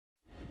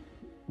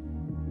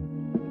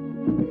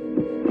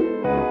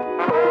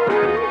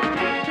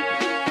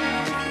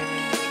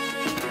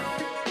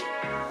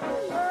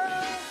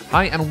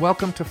Hi, and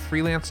welcome to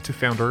Freelance to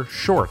Founder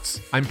Shorts.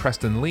 I'm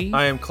Preston Lee.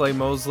 I am Clay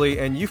Mosley,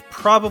 and you've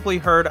probably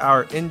heard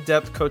our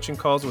in-depth coaching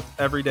calls with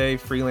everyday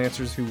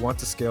freelancers who want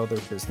to scale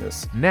their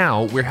business.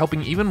 Now, we're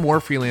helping even more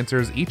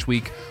freelancers each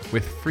week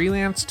with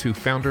Freelance to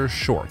Founder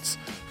Shorts,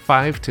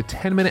 5 to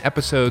 10 minute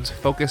episodes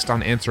focused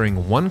on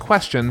answering one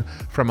question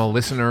from a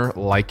listener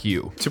like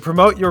you. To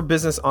promote your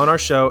business on our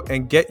show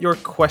and get your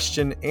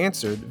question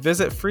answered,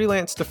 visit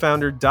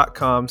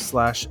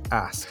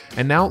freelancetofounder.com/ask.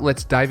 And now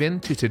let's dive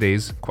into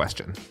today's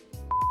question.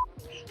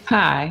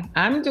 Hi,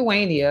 I'm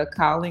Dwaynia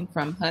calling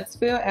from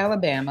Huntsville,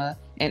 Alabama,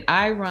 and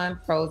I run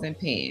Pros and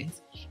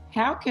Pens.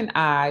 How can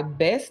I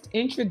best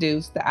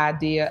introduce the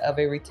idea of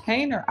a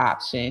retainer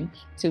option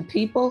to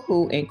people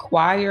who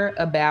inquire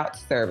about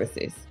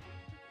services?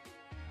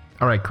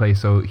 All right, Clay,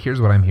 so here's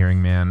what I'm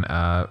hearing, man.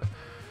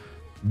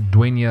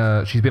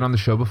 Dwaynia, she's been on the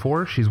show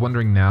before. She's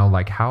wondering now,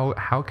 like,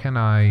 how can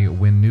I,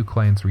 when new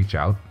clients reach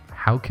out,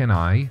 how can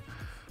I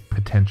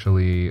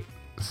potentially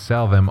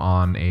sell them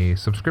on a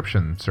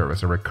subscription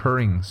service, a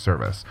recurring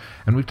service?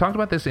 And we've talked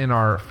about this in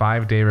our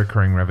 5-day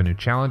recurring revenue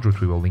challenge,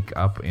 which we will link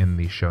up in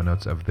the show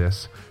notes of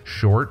this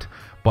short.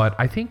 But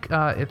I think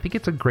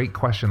it's a great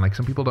question. Like,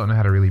 some people don't know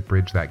how to really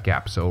bridge that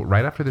gap. So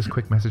right after this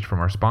quick message from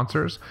our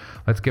sponsors,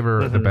 let's give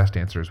her the best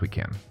answers we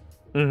can.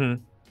 You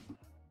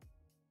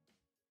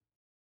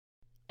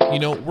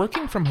know,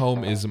 working from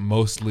home is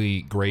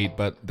mostly great,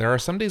 but there are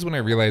some days when I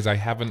realize I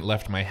haven't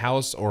left my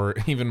house or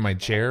even my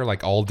chair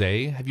like all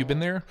day. Have you been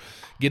there?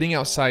 Getting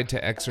outside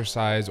to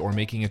exercise or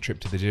making a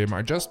trip to the gym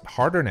are just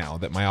harder now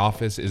that my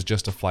office is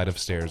just a flight of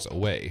stairs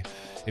away.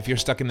 If you're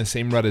stuck in the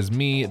same rut as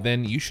me,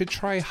 then you should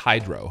try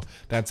Hydrow.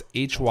 That's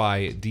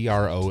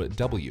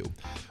HYDROW.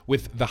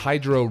 With the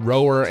Hydrow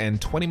rower and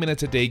 20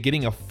 minutes a day,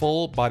 getting a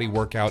full body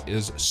workout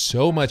is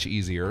so much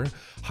easier.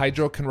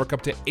 Hydrow can work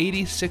up to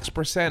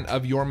 86%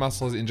 of your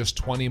muscles in just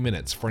 20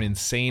 minutes for an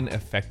insane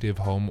effective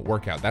home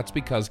workout. That's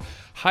because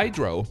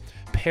Hydrow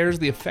pairs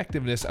the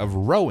effectiveness of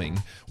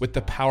rowing with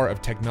the power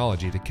of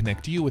technology to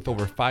connect you with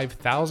over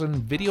 5,000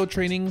 video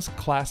trainings,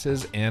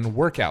 classes, and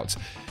workouts.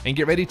 And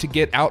get ready to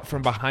get out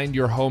from behind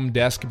your home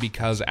desk,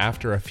 because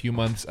after a few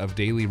months of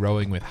daily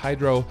rowing with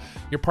Hydrow,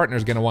 your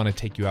partner's going to want to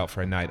take you out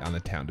for a night on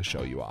the town to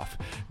show you off.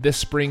 This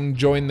spring,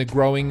 join the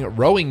growing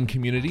rowing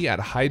community at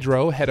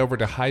Hydrow. Head over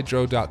to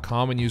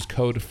hydrow.com and use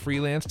code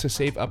FREELANCE to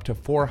save up to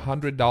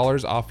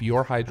 $400 off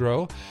your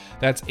Hydrow.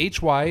 That's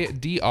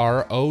HYDROW.com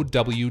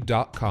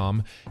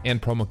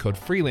and promo code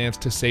FREELANCE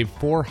to save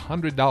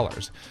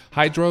 $400.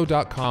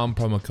 Hydrow.com,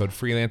 promo code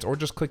FREELANCE, or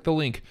just click the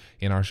link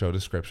in our show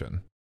description.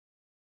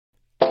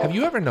 Have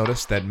you ever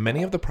noticed that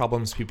many of the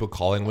problems people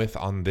call in with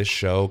on this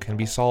show can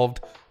be solved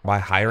by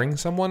hiring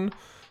someone?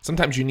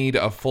 Sometimes you need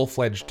a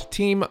full-fledged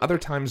team, other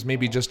times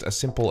maybe just a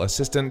simple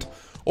assistant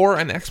or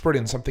an expert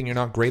in something you're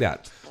not great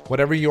at.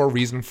 Whatever your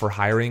reason for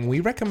hiring, we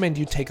recommend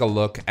you take a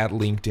look at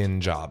LinkedIn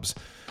Jobs.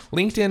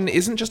 LinkedIn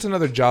isn't just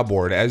another job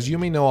board. As you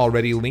may know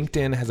already,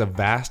 LinkedIn has a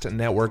vast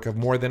network of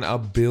more than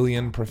 1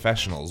 billion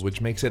professionals, which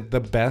makes it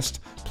the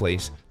best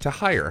place to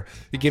hire.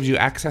 It gives you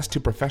access to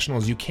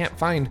professionals you can't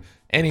find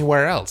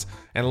anywhere else.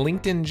 And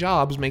LinkedIn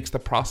Jobs makes the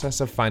process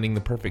of finding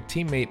the perfect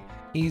teammate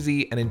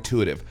easy and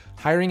intuitive.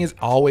 Hiring is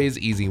always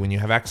easy when you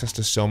have access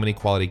to so many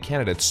quality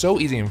candidates.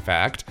 So easy, in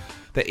fact,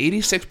 that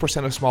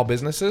 86% of small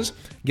businesses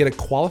get a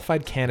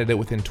qualified candidate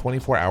within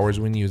 24 hours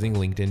when using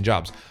LinkedIn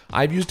Jobs.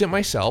 I've used it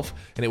myself,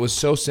 and it was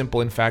so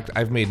simple. In fact,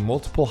 I've made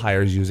multiple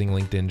hires using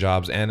LinkedIn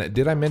Jobs. And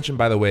did I mention,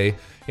 by the way,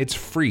 it's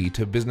free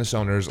to business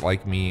owners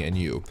like me and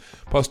you.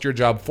 Post your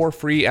job for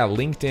free at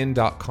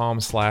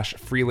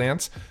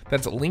linkedin.com/freelance.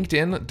 That's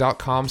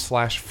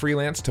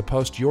linkedin.com/freelance to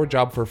post your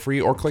job for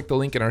free, or click the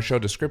link in our show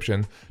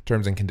description.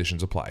 Terms and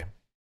conditions apply.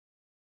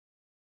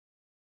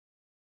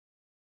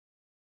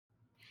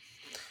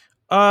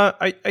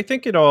 I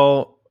think it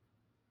all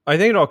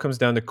comes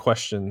down to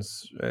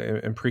questions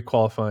and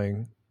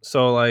pre-qualifying.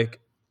 So, like,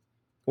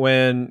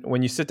 when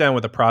you sit down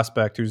with a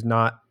prospect who's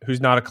not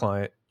a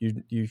client,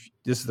 this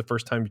is the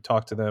first time you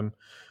talk to them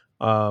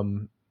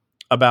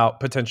about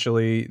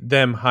potentially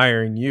them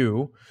hiring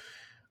you.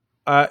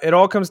 It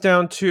all comes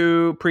down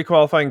to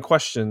pre-qualifying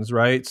questions,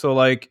 right? So,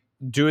 like,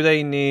 do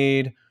they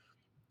need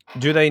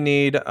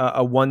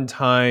a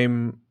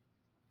one-time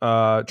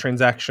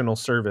transactional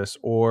service,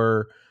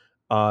 or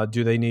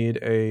do they need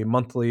a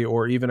monthly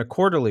or even a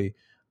quarterly?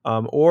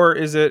 Or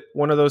is it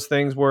one of those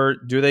things where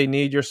do they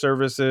need your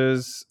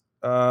services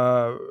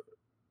on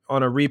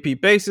a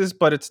repeat basis,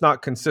 but it's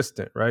not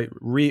consistent, right?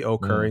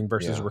 Reoccurring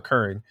versus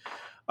recurring.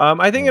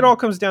 I think it all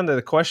comes down to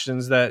the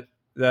questions that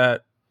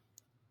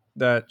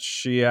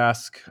she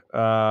asked,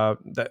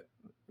 that,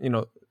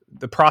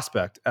 the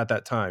prospect at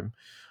that time.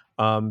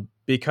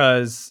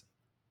 Because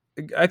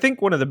I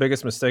think one of the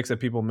biggest mistakes that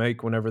people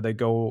make whenever they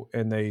go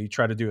and they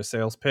try to do a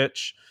sales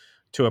pitch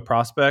to a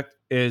prospect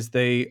is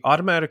they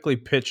automatically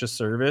pitch a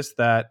service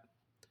that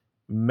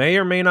may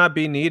or may not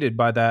be needed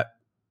by that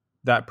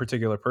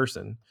particular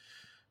person.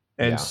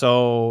 And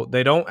so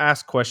they don't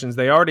ask questions.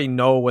 They already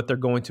know what they're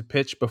going to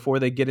pitch before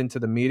they get into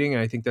the meeting.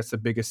 And I think that's the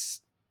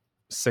biggest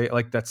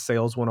that's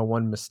sales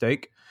 101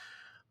 mistake.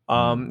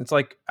 It's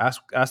like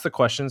ask the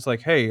questions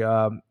like, hey,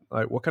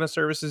 like what kind of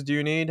services do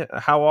you need?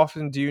 How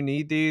often do you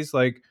need these?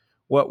 Like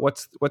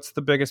what's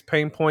the biggest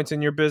pain points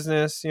in your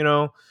business? You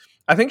know,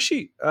 I think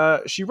she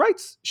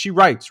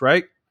writes,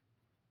 right?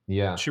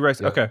 Yeah. She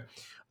writes. Yep. Okay.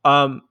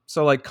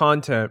 So like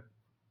content,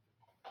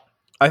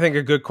 I think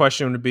a good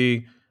question would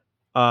be,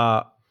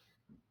 uh,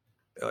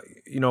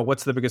 you know,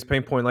 what's the biggest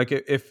pain point? Like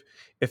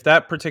if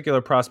that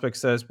particular prospect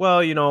says,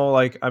 well, you know,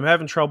 like I'm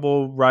having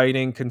trouble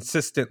writing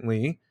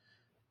consistently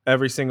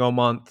every single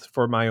month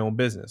for my own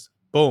business,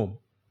 boom,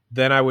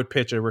 then I would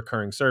pitch a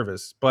recurring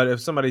service. But if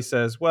somebody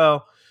says,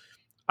 well,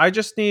 I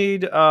just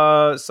need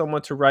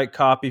someone to write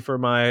copy for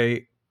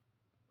my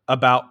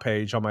about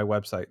page on my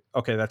website,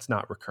 okay, that's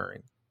not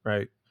recurring,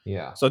 right?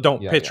 Yeah. So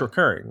don't Yeah. pitch Yeah.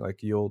 recurring.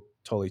 Like you'll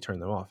totally turn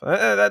them off.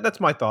 That's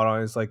my thought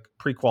on it. Is like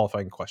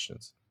pre-qualifying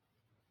questions.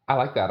 I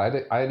like that.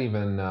 I'd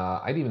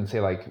even say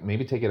like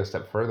maybe take it a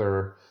step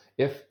further.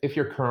 If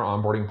your current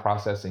onboarding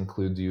process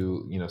includes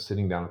you know,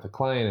 sitting down with the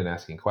client and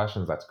asking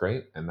questions, that's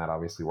great, and that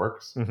obviously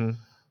works. Mm-hmm.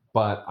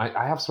 But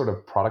I have sort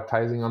of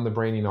productizing on the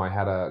brain. You know, I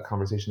had a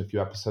conversation a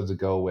few episodes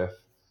ago with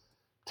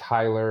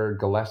Tyler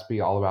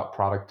Gillespie all about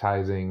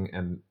productizing,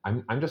 and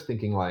I'm just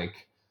thinking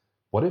like,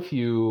 what if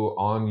you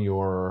on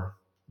your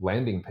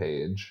landing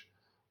page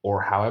or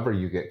however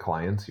you get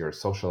clients, your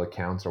social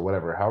accounts or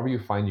whatever, however you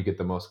find you get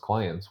the most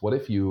clients, what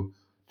if you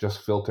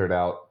just filtered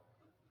out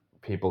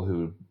people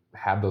who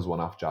had those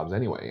one-off jobs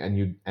anyway, and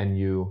you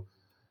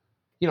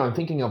know, I'm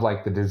thinking of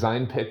like the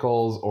Design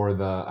Pickles or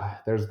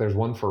there's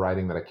one for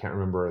writing that I can't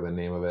remember the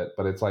name of it,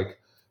 but it's like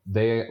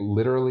they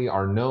literally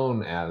are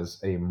known as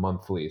a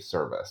monthly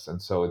service.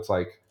 And so it's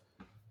like,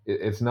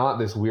 it's not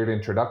this weird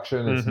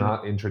introduction. It's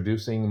not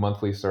introducing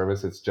monthly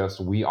service. It's just,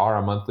 we are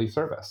a monthly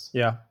service.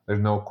 Yeah. There's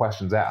no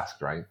questions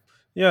asked, right?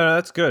 Yeah,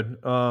 that's good.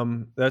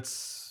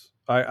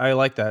 I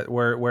like that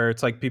where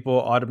it's like people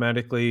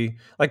automatically,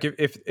 like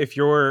if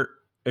your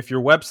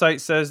website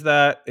says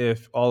that,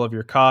 if all of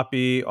your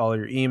copy, all of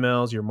your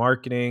emails, your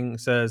marketing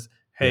says,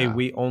 hey, Yeah.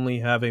 we only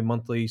have a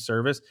monthly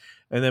service,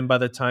 and then by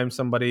the time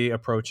somebody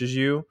approaches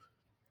you,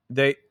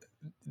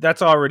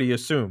 that's already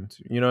assumed.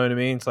 You know what I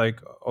mean? It's like,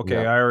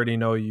 okay, Yeah. I already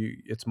know you.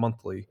 It's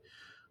monthly.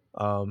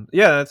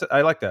 Yeah,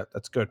 I like that.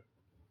 That's good.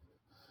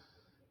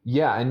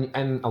 Yeah,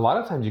 and a lot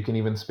of times you can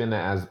even spin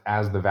that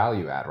as the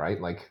value add, right?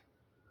 Like,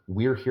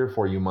 we're here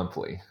for you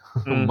monthly.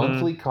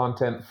 Monthly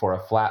content for a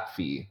flat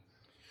fee.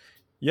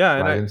 Yeah,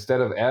 and right.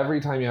 Instead of every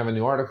time you have a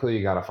new article,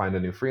 you got to find a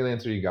new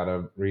freelancer, you got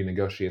to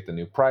renegotiate the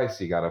new price,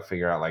 you got to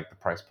figure out like the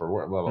price per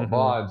word, blah blah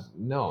blah.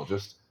 No,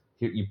 just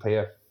you pay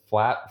a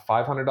flat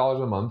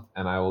 $500 a month,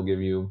 and I will give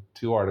you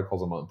 2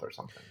 articles a month or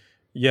something.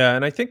 Yeah,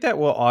 and I think that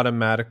will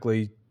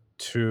automatically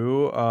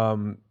too.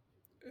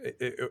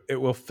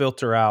 It will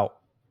filter out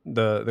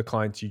the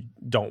clients you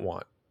don't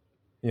want.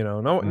 You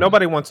know,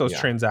 nobody wants those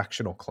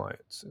transactional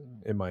clients,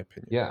 in my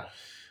opinion. Yeah.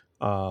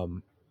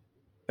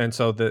 And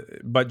so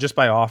but just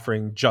by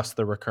offering just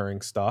the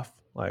recurring stuff,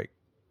 like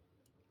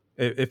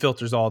it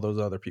filters all those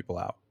other people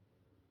out.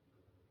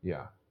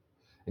 Yeah,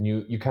 and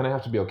you kind of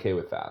have to be okay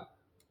with that.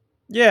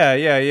 Yeah,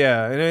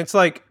 and it's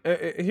like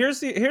here's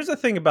the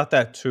thing about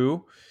that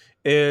too,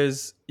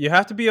 is you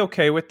have to be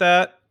okay with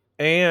that,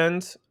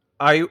 and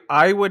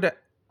I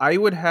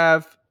would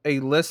have a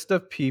list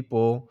of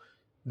people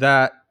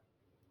that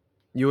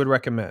you would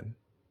recommend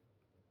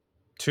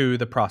to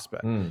the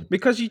prospect,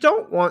 because you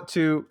don't want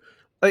to,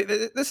 like,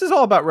 this is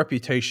all about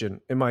reputation,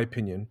 in my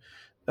opinion.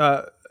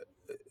 And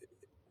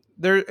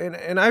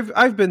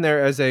I've been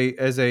there as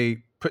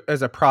a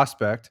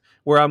prospect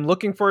where I'm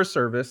looking for a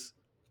service.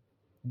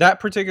 That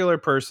particular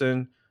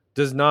person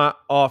does not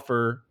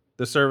offer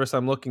the service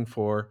I'm looking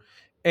for,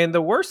 and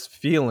the worst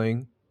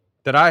feeling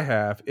that I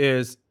have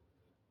is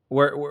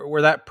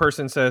where that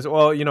person says,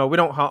 "Well, you know, we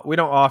don't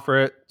offer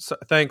it. So,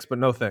 thanks, but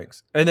no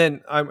thanks." And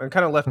then I'm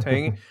kind of left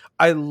hanging.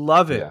 I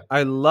love it. Yeah.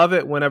 I love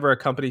it whenever a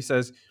company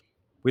says,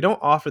 "We don't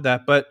offer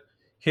that, but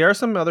here are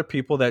some other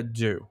people that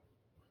do."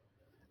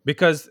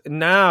 Because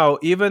now,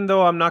 even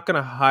though I'm not going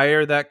to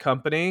hire that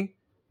company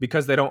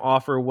because they don't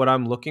offer what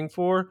I'm looking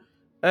for,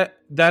 that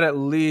at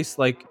least,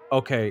 like,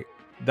 okay,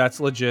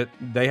 that's legit.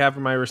 They have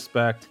my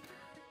respect.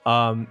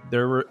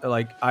 They're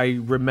like,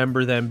 I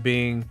remember them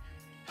being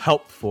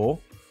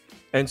helpful.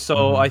 And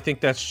so I think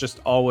that's just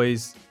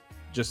always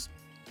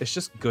it's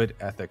just good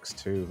ethics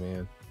too,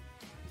 man.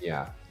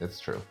 Yeah, it's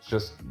true. It's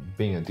just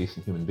being a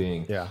decent human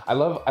being. Yeah. I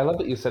love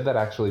that you said that,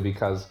 actually,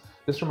 because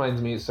this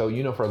reminds me, so,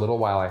 you know, for a little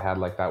while I had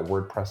like that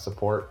WordPress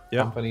support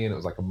company, and it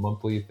was like a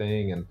monthly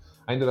thing, and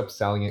I ended up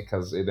selling it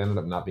because it ended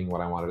up not being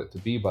what I wanted it to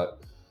be. But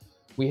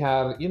we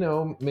had, you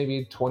know,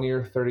 maybe 20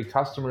 or 30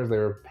 customers. They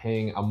were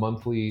paying a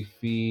monthly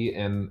fee,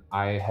 and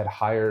I had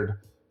hired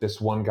this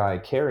one guy,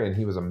 Kerry, and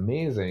he was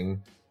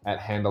amazing at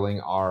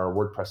handling our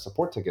WordPress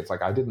support tickets.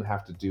 Like, I didn't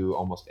have to do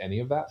almost any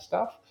of that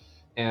stuff.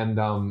 And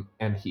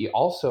he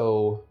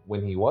also,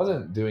 when he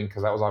wasn't doing,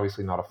 because that was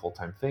obviously not a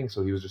full-time thing,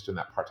 so he was just doing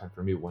that part-time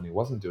for me. When he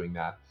wasn't doing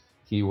that,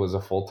 he was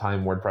a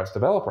full-time WordPress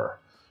developer,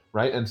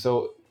 right? And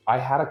so I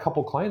had a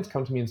couple clients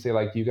come to me and say,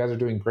 like, you guys are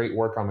doing great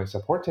work on my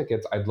support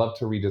tickets. I'd love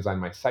to redesign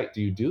my site.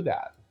 Do you do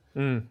that?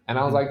 And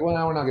I was like,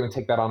 well, we're not going to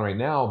take that on right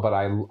now. But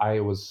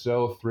I was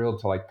so thrilled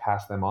to like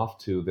pass them off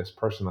to this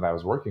person that I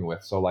was working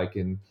with. So like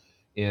in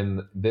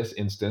this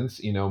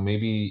instance,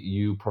 maybe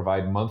you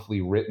provide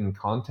monthly written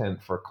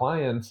content for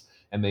clients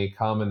and they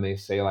come and they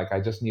say like, I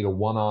just need a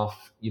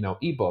one-off,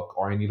 ebook,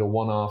 or I need a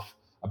one-off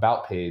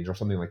about page or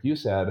something like you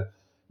said.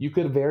 You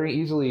could very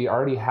easily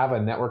already have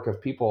a network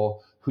of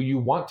people who you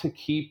want to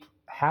keep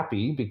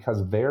happy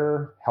because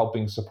they're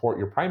helping support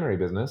your primary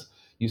business.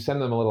 You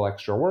send them a little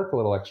extra work, a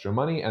little extra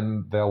money,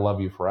 and they'll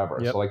love you forever.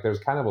 Yep. So like there's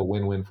kind of a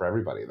win-win for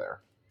everybody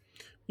there.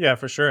 Yeah,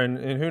 for sure. And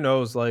who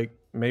knows, like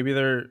maybe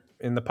they're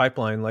in the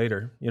pipeline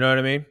later. You know what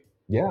I mean?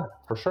 Yeah,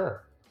 for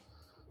sure.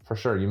 For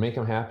sure. You make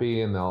them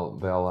happy and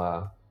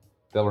they'll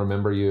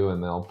remember you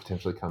and they'll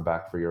potentially come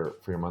back for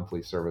your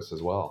monthly service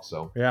as well.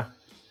 So yeah.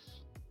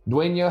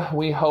 Dueña,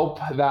 we hope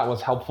that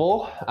was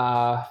helpful.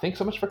 Thanks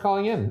so much for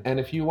calling in. And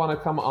if you want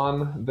to come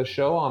on the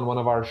show on one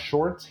of our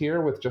shorts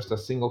here with just a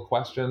single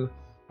question,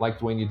 like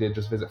Dueña did,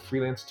 just visit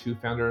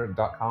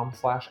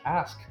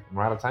freelance2founder.com/ask. And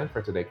we're out of time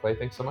for today. Clay,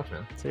 thanks so much,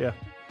 man. See ya.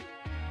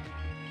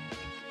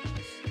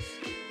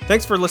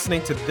 Thanks for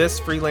listening to this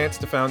Freelance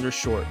to Founder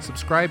short.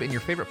 Subscribe in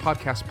your favorite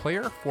podcast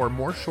player for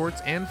more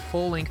shorts and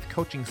full-length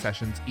coaching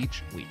sessions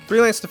each week.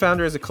 Freelance to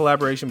Founder is a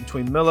collaboration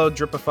between Millo,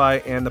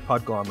 Dripify, and the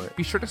Podglomerate.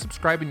 Be sure to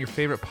subscribe in your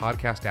favorite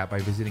podcast app by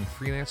visiting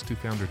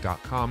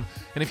freelance2founder.com.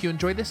 And if you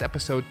enjoyed this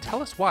episode,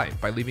 tell us why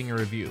by leaving a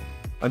review.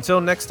 Until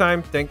next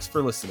time, thanks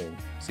for listening.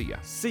 See ya.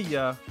 See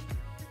ya.